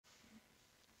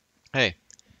Hey,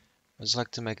 I'd just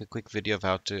like to make a quick video of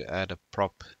how to add a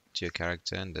prop to your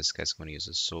character. In this case, I'm going to use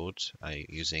a sword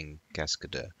using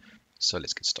Cascadeur. So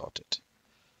let's get started.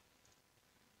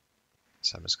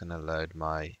 So I'm just going to load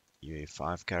my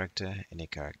UE5 character, any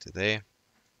character there,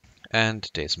 and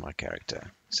there's my character.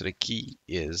 So the key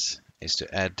is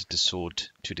to add the sword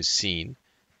to the scene,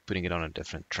 putting it on a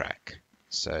different track.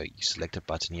 So you select a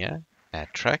button here,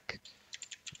 add track.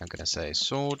 I'm going to say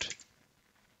sword.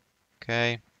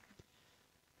 Okay.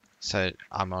 So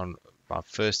I'm on my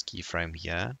first keyframe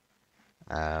here,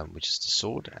 which is the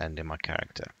sword, and then my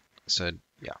character. So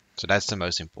yeah, so that's the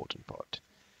most important part.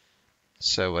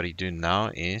 So what you do now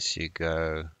is you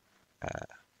go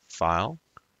File,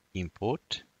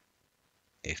 Import,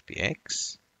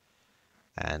 FBX,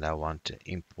 and I want to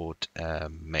import a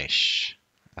mesh.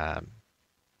 But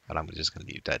I'm just going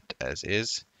to leave that as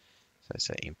is. So I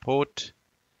say import,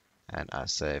 and I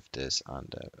save this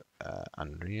under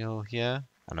Unreal here.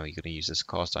 I know you're going to use this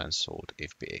cast iron sword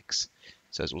FBX.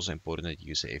 So it's also important that you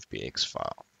use a FBX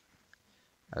file.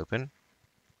 Open.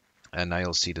 And now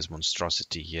you'll see this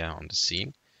monstrosity here on the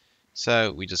scene.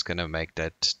 So we're just going to make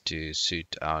that to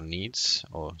suit our needs,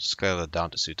 or scale it down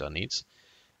to suit our needs.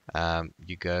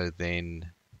 You go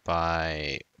then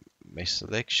by mesh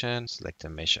selection, select a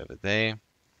mesh over there,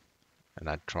 and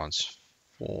I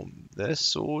transform this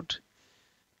sword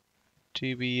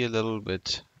to be a little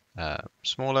bit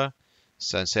smaller.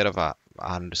 So instead of a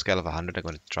scale of 100, I'm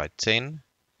going to try 10.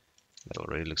 That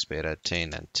already looks better.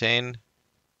 10 and 10.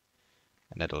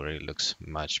 And that already looks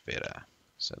much better.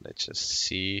 So let's just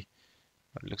see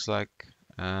what it looks like.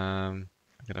 I'm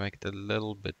going to make it a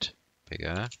little bit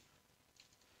bigger.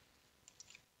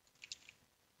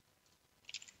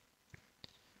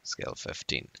 Scale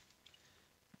 15.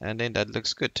 And then that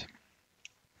looks good.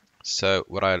 So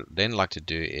what I then like to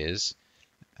do is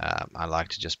I like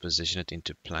to just position it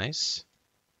into place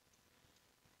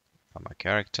by my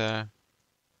character.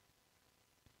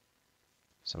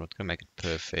 So I'm not going to make it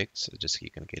perfect, so just so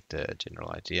you can get the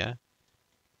general idea.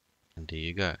 And there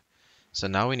you go. So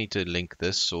now we need to link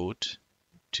this sword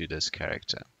to this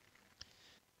character.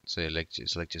 So you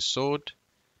select your sword,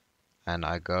 and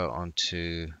I go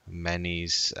onto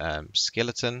Manny's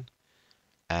skeleton,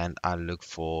 and I look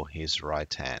for his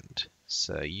right hand.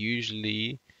 So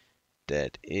usually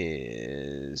that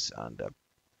is under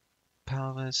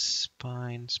pelvis,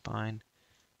 spine, spine,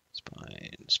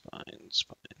 spine, spine,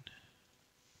 spine.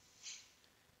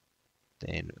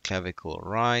 Then clavicle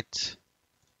right,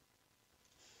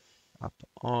 upper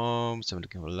arm, so I'm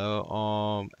looking for lower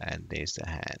arm, and there's the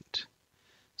hand.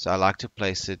 So I like to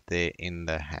place it there in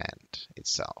the hand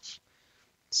itself.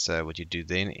 So what you do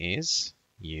then is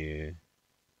you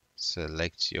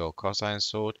select your cast iron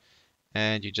sword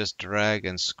and you just drag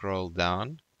and scroll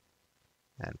down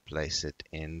and place it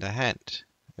in the hand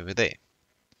over there.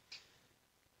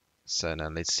 So now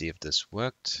let's see if this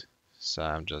worked. So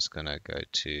I'm just gonna go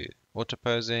to auto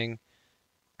posing,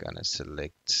 gonna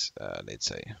select let's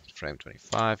say frame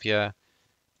 25 here,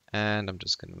 and I'm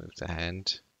just gonna move the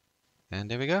hand, and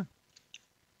there we go,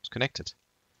 it's connected.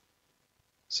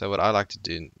 So what I like to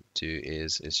do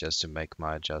is just to make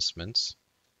my adjustments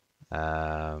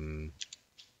when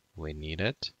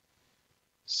needed.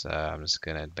 So I'm just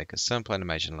gonna make a simple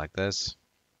animation like this.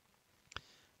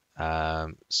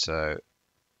 So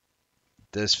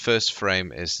this first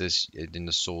frame is this in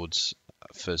the sword's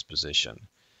first position.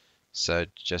 So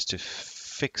just to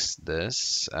fix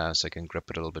this, so I can grip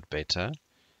it a little bit better,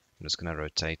 I'm just going to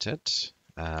rotate it,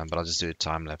 but I'll just do a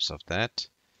time lapse of that.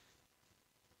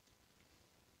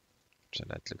 So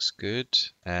that looks good.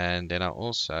 And then I'm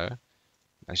also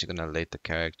actually going to let the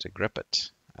character grip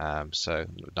it. So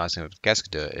the nice thing with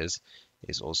Cascadeur is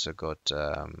also got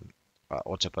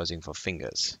auto posing for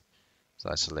fingers. So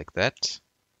I select that,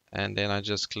 and then I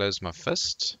just close my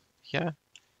fist here.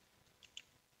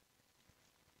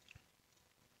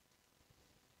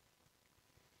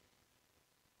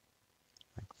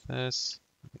 This.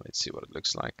 Let's see what it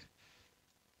looks like.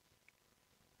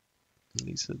 It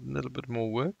needs a little bit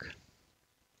more work.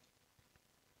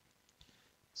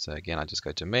 So again, I just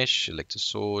go to mesh, select a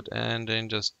sword, and then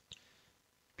just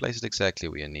place it exactly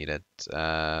where you need it.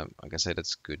 Like I said,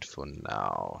 it's good for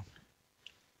now.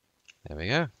 There we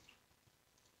go.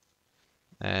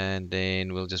 And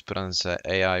then we'll just put on some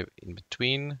AI in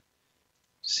between.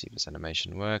 See if this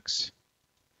animation works.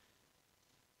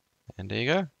 And there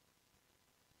you go.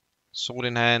 Sword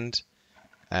in hand.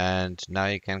 And now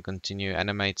you can continue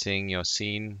animating your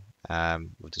scene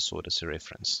with the sword as a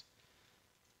reference.